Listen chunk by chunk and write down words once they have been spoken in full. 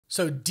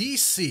So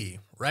DC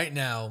right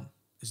now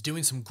is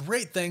doing some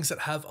great things that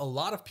have a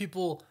lot of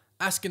people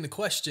asking the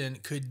question,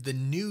 could the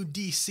new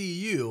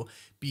DCU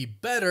be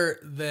better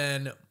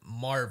than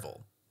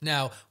Marvel?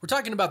 Now, we're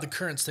talking about the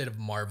current state of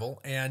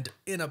Marvel, and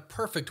in a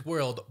perfect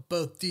world,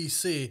 both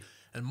DC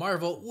and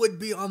Marvel would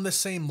be on the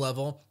same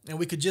level, and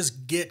we could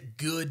just get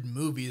good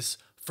movies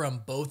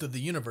from both of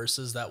the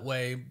universes. That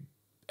way,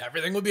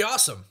 everything would be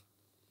awesome.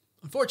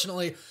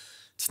 Unfortunately,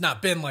 it's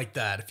not been like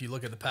that. If you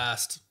look at the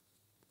past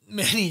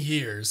many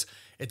years,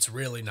 it's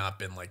really not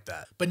been like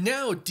that. But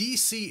now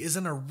DC is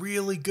in a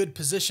really good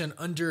position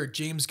under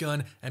James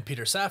Gunn and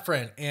Peter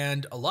Safran,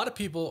 and a lot of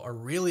people are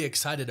really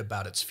excited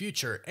about its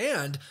future.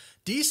 And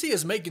DC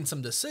is making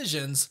some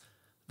decisions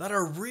that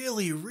are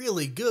really,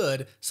 really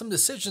good. Some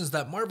decisions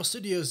that Marvel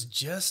Studios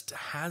just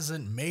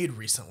hasn't made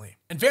recently.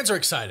 And fans are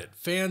excited.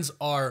 Fans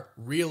are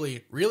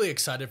really, really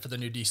excited for the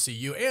new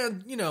DCU.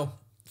 And,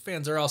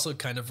 fans are also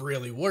kind of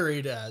really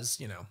worried, as,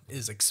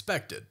 is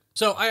expected.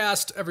 So I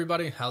asked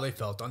everybody how they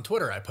felt on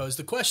Twitter. I posed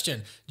the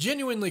question,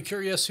 genuinely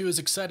curious who is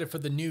excited for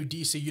the new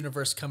DC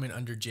universe coming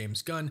under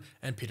James Gunn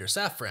and Peter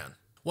Safran.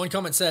 One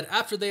comment said,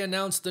 after they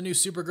announced the new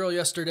Supergirl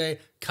yesterday,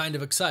 kind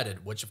of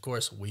excited, which of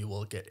course we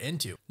will get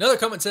into. Another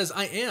comment says,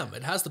 I am.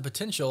 It has the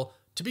potential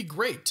to be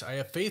great. I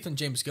have faith in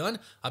James Gunn.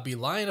 I'd be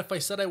lying if I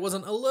said I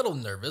wasn't a little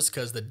nervous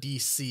because the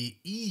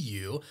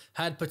DCEU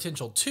had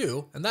potential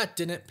too, and that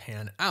didn't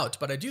pan out.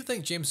 But I do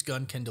think James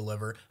Gunn can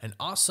deliver an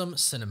awesome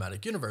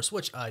cinematic universe,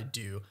 which I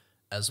do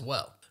as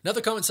well.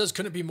 Another comment says,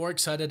 couldn't be more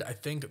excited. I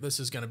think this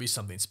is going to be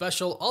something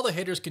special. All the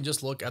haters can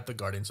just look at the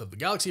Guardians of the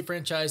Galaxy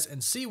franchise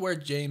and see where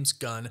James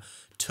Gunn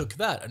took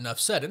that. Enough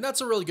said. And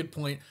that's a really good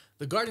point.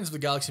 The Guardians of the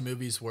Galaxy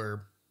movies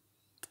were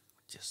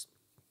just,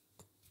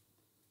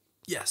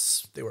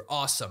 yes, they were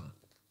awesome.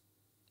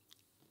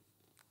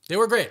 They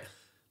were great.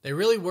 They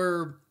really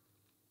were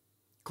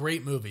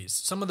great movies.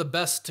 Some of the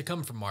best to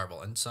come from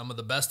Marvel and some of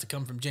the best to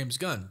come from James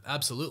Gunn.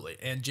 Absolutely.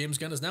 And James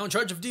Gunn is now in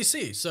charge of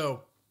DC.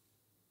 So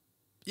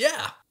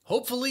yeah.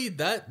 Hopefully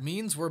that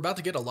means we're about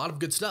to get a lot of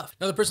good stuff.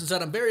 Another person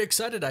said, I'm very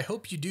excited. I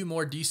hope you do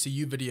more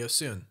DCU videos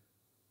soon.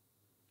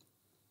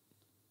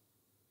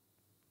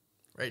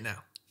 Right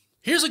now.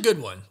 Here's a good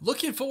one.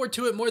 Looking forward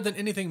to it more than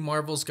anything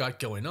Marvel's got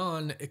going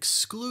on,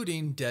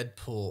 excluding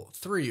Deadpool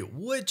 3,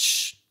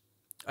 which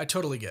I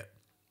totally get.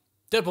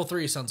 Deadpool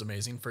 3 sounds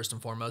amazing, first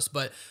and foremost,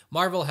 but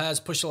Marvel has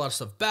pushed a lot of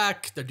stuff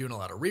back. They're doing a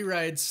lot of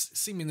rewrites,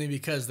 seemingly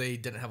because they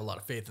didn't have a lot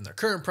of faith in their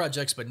current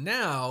projects, but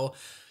now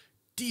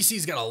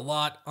DC's got a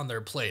lot on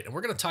their plate, and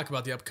we're going to talk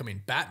about the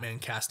upcoming Batman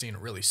casting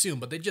really soon,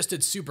 but they just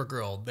did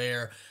Supergirl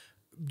there.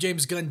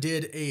 James Gunn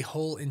did a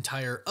whole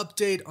entire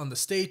update on the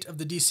state of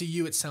the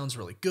DCU. It sounds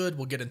really good.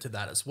 We'll get into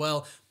that as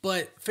well,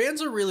 but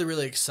fans are really,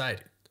 really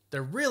excited.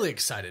 They're really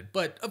excited,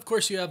 but of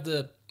course you have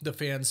the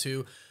fans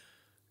who,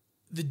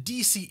 the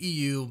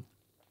DCEU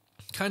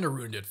kind of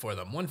ruined it for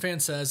them. One fan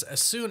says,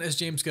 as soon as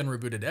James Gunn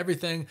rebooted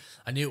everything,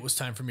 I knew it was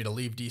time for me to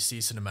leave DC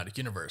Cinematic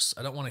Universe.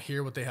 I don't want to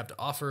hear what they have to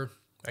offer.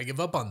 I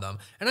give up on them.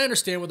 And I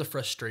understand where the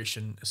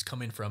frustration is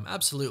coming from.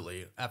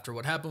 Absolutely. After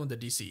what happened with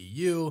the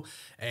DCEU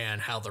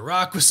and how The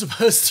Rock was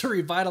supposed to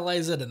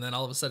revitalize it, and then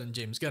all of a sudden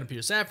James Gunn and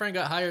Peter Safran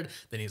got hired,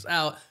 then he's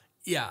out.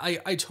 Yeah,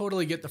 I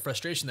totally get the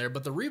frustration there,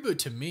 but the reboot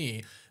to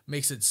me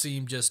makes it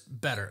seem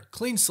just better.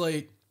 Clean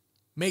slate,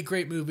 make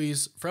great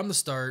movies from the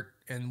start,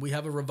 and we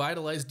have a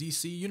revitalized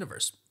DC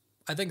universe.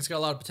 I think it's got a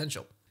lot of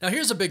potential. Now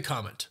here's a big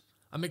comment.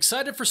 I'm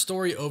excited for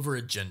story over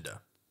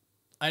agenda.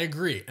 I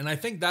agree, and I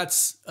think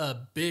that's a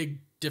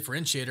big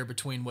differentiator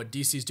between what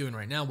DC's doing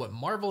right now, what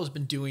Marvel has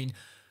been doing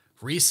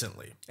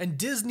recently. And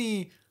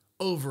Disney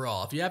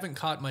overall, if you haven't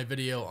caught my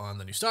video on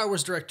the new Star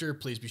Wars director,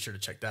 please be sure to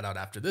check that out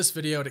after this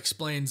video. It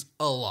explains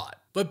a lot.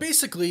 But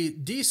basically,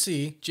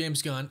 DC,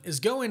 James Gunn,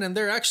 is going and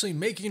they're actually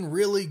making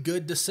really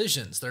good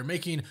decisions. They're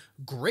making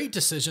great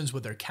decisions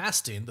with their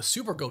casting. The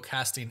Supergirl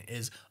casting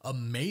is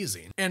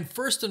amazing. And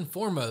first and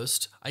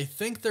foremost, I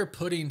think they're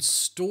putting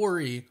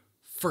story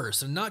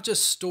first, and not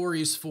just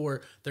stories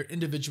for their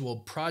individual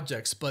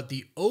projects, but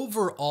the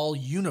overall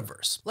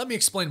universe. Let me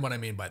explain what I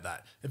mean by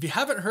that. If you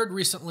haven't heard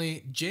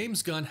recently,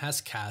 James Gunn has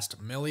cast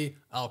Millie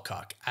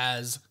Alcock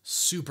as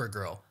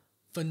Supergirl.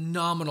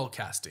 Phenomenal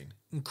casting,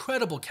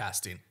 incredible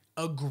casting,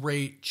 a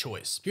great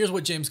choice. Here's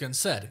what James Gunn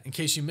said. In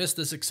case you missed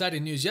this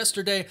exciting news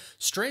yesterday,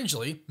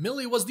 strangely,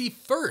 Millie was the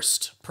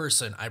first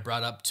person I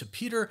brought up to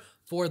Peter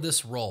for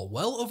this role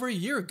well over a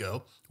year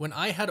ago when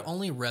I had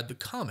only read the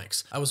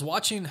comics. I was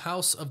watching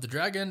House of the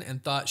Dragon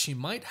and thought she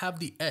might have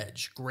the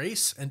edge,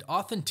 grace, and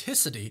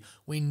authenticity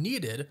we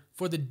needed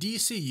for the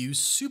DCU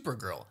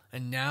Supergirl,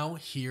 and now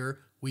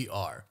here we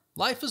are.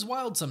 Life is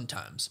wild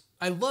sometimes.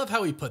 I love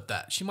how he put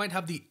that. She might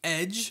have the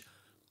edge,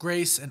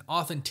 grace, and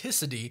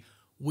authenticity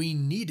we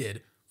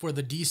needed for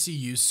the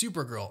DCU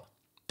Supergirl.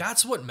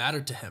 That's what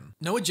mattered to him.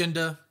 No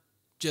agenda,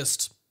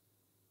 just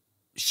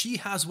she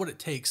has what it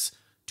takes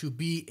to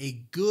be a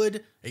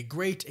good, a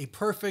great, a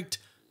perfect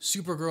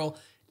Supergirl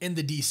in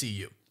the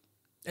DCU.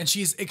 And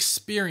she's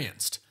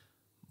experienced.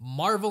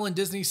 Marvel and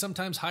Disney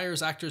sometimes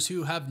hires actors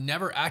who have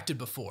never acted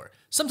before.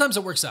 Sometimes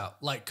it works out,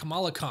 like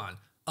Kamala Khan.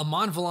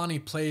 Aman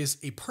Vellani plays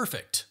a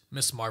perfect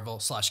Miss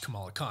Marvel /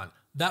 Kamala Khan.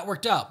 That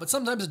worked out, but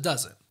sometimes it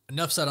doesn't.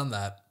 Enough said on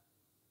that.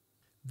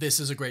 This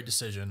is a great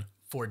decision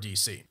for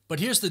DC. But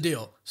here's the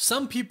deal.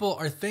 Some people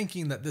are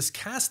thinking that this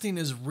casting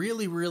is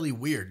really, really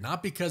weird,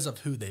 not because of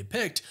who they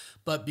picked,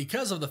 but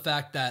because of the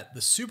fact that the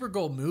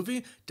Supergirl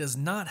movie does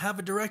not have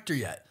a director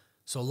yet.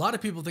 So a lot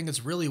of people think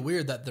it's really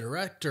weird that the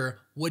director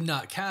would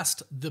not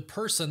cast the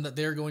person that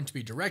they're going to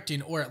be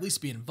directing, or at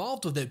least be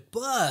involved with it.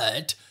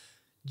 But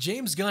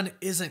James Gunn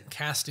isn't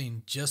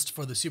casting just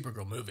for the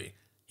Supergirl movie.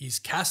 He's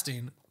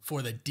casting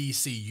for the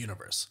DC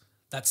universe.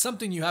 That's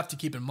something you have to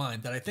keep in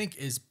mind that I think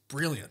is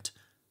brilliant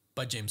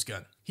by James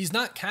Gunn. He's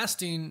not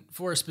casting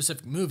for a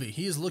specific movie.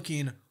 He is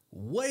looking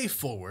way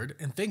forward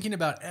and thinking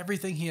about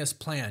everything he has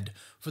planned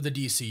for the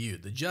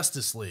DCU, the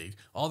Justice League,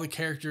 all the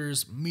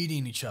characters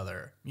meeting each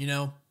other. You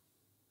know,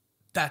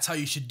 that's how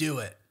you should do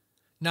it.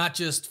 Not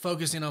just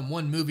focusing on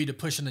one movie to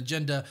push an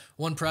agenda,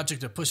 one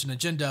project to push an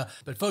agenda,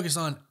 but focus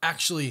on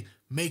actually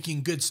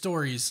making good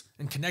stories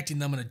and connecting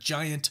them in a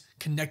giant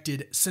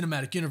connected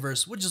cinematic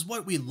universe, which is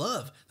what we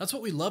love. That's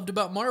what we loved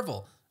about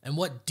Marvel and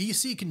what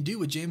DC can do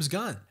with James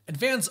Gunn. And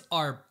fans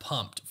are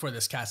pumped for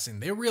this casting.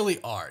 They really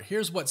are.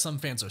 Here's what some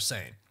fans are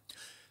saying.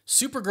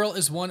 Supergirl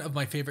is one of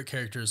my favorite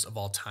characters of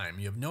all time.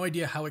 You have no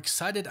idea how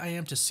excited I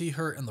am to see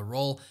her in the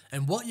role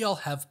and what y'all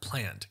have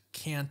planned.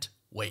 Can't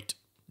wait.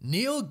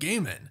 Neil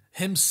Gaiman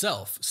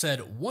himself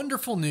said,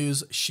 wonderful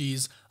news,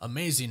 she's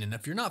amazing. And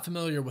if you're not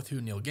familiar with who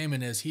Neil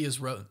Gaiman is, he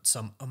has wrote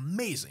some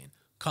amazing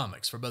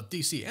comics for both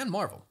DC and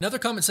Marvel. Another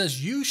comment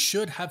says, you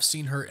should have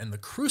seen her in The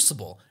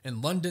Crucible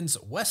in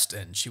London's West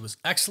End. She was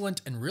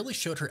excellent and really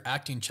showed her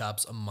acting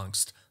chops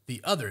amongst the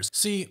others.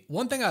 See,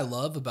 one thing I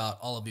love about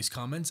all of these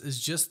comments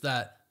is just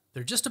that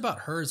they're just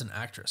about her as an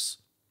actress.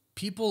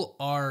 People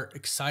are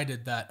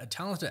excited that a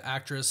talented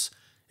actress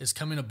is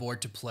coming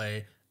aboard to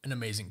play an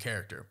amazing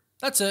character.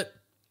 That's it.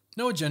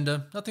 No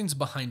agenda, nothing's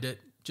behind it,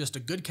 just a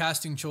good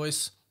casting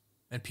choice,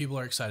 and people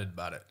are excited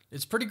about it.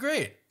 It's pretty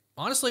great.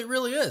 Honestly, it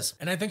really is.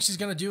 And I think she's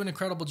going to do an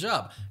incredible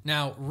job.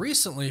 Now,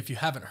 recently, if you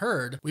haven't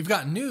heard, we've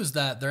got news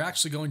that they're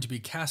actually going to be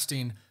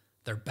casting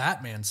their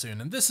Batman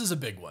soon, and this is a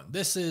big one.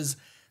 This is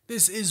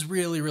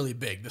really, really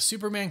big. The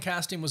Superman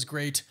casting was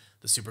great,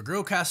 the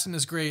Supergirl casting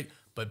is great,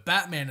 but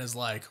Batman is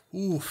like,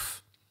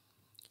 oof,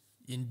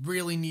 you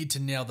really need to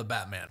nail the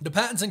Batman. The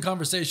Pattinson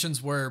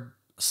conversations were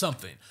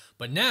something,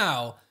 but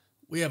now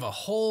we have a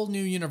whole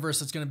new universe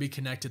that's going to be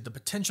connected. The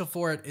potential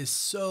for it is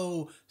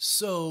so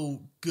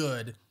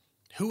good.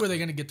 Who are they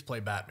going to get to play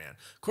Batman?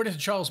 According to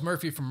Charles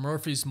Murphy from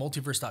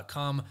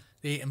murphysmultiverse.com,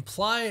 they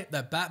imply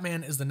that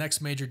Batman is the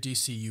next major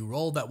DCU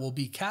role that will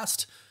be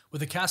cast,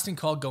 with a casting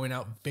call going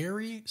out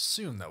very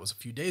soon. That was a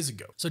few days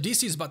ago. So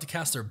DC is about to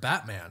cast their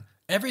Batman.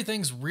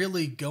 Everything's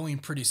really going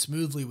pretty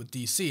smoothly with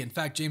DC. In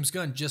fact, James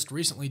Gunn just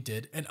recently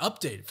did an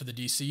update for the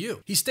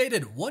DCU. He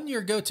stated, 1 year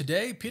ago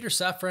today, Peter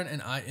Safran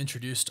and I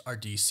introduced our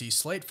DC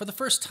slate for the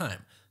first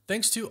time.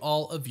 Thanks to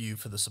all of you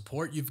for the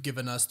support you've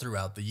given us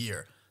throughout the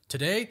year.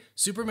 Today,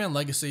 Superman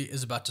Legacy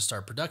is about to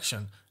start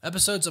production.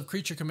 Episodes of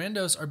Creature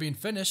Commandos are being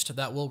finished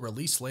that will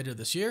release later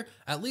this year.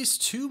 At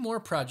least 2 more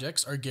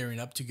projects are gearing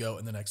up to go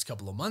in the next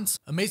couple of months.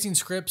 Amazing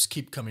scripts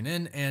keep coming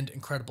in, and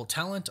incredible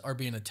talent are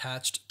being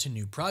attached to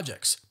new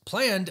projects.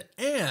 Planned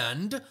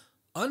and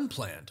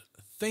unplanned.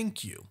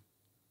 Thank you.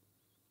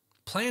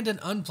 Planned and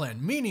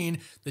unplanned, meaning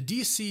the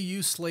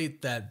DCU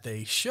slate that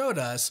they showed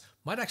us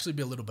might actually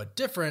be a little bit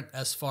different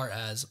as far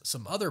as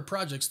some other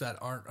projects that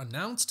aren't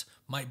announced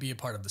might be a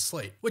part of the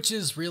slate, which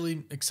is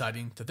really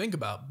exciting to think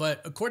about. But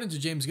according to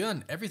James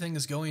Gunn, everything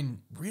is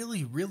going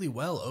really, really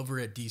well over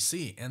at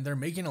DC, and they're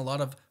making a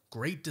lot of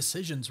great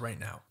decisions right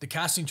now. The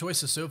casting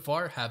choices so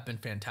far have been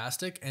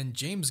fantastic, and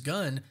James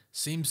Gunn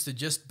seems to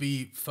just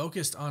be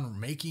focused on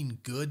making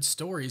good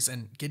stories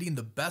and getting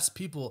the best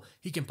people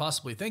he can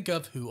possibly think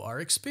of who are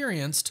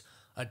experienced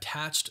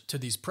attached to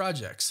these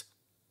projects.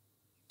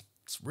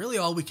 It's really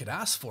all we could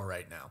ask for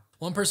right now.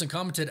 One person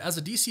commented, as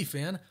a DC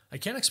fan, I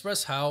can't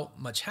express how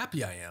much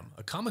happy I am.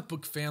 A comic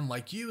book fan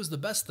like you is the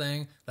best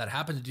thing that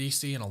happened to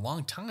DC in a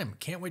long time.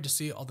 Can't wait to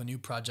see all the new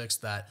projects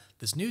that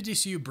this new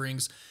DCU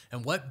brings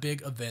and what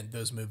big event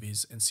those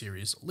movies and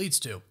series leads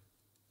to.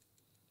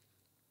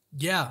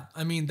 Yeah,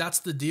 I mean, that's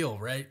the deal,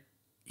 right?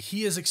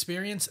 He is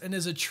experienced and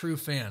is a true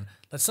fan.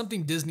 That's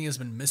something Disney has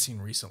been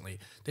missing recently.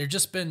 They've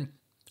just been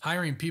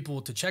hiring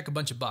people to check a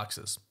bunch of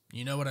boxes.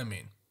 You know what I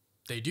mean?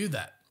 They do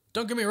that.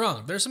 Don't get me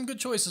wrong, there's some good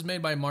choices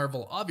made by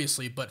Marvel,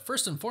 obviously, but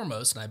first and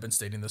foremost, and I've been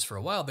stating this for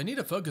a while, they need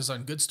to focus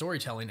on good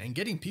storytelling and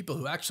getting people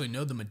who actually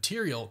know the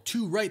material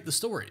to write the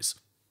stories.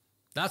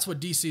 That's what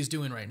DC is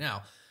doing right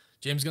now.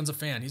 James Gunn's a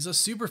fan. He's a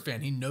super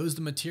fan. He knows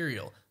the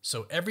material.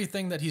 So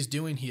everything that he's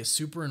doing, he is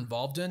super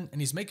involved in,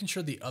 and he's making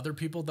sure the other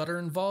people that are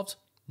involved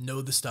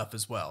know the stuff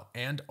as well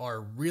and are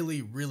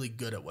really, really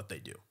good at what they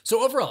do.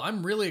 So overall,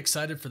 I'm really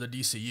excited for the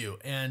DCU.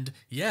 And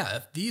yeah,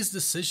 if these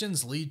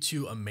decisions lead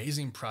to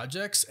amazing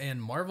projects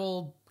and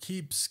Marvel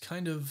keeps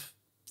kind of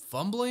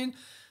fumbling,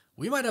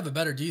 we might have a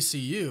better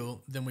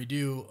DCU than we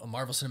do a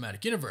Marvel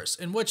Cinematic Universe,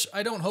 in which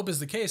I don't hope is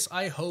the case.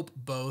 I hope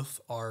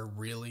both are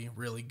really,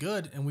 really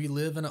good, and we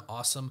live in an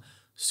awesome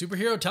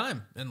superhero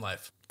time in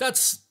life.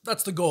 That's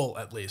the goal,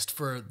 at least,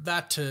 for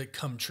that to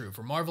come true,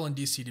 for Marvel and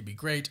DC to be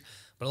great.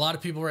 But a lot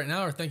of people right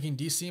now are thinking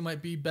DC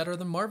might be better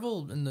than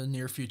Marvel in the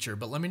near future.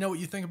 But let me know what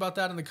you think about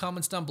that in the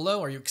comments down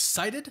below. Are you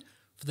excited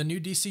for the new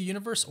DC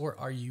universe, or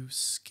are you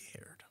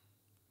scared?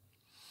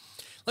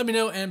 Let me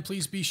know, and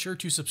please be sure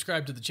to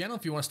subscribe to the channel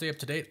if you want to stay up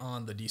to date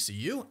on the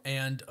DCU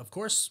and, of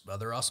course,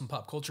 other awesome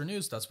pop culture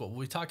news. That's what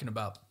we'll be talking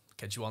about.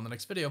 Catch you all in the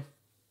next video.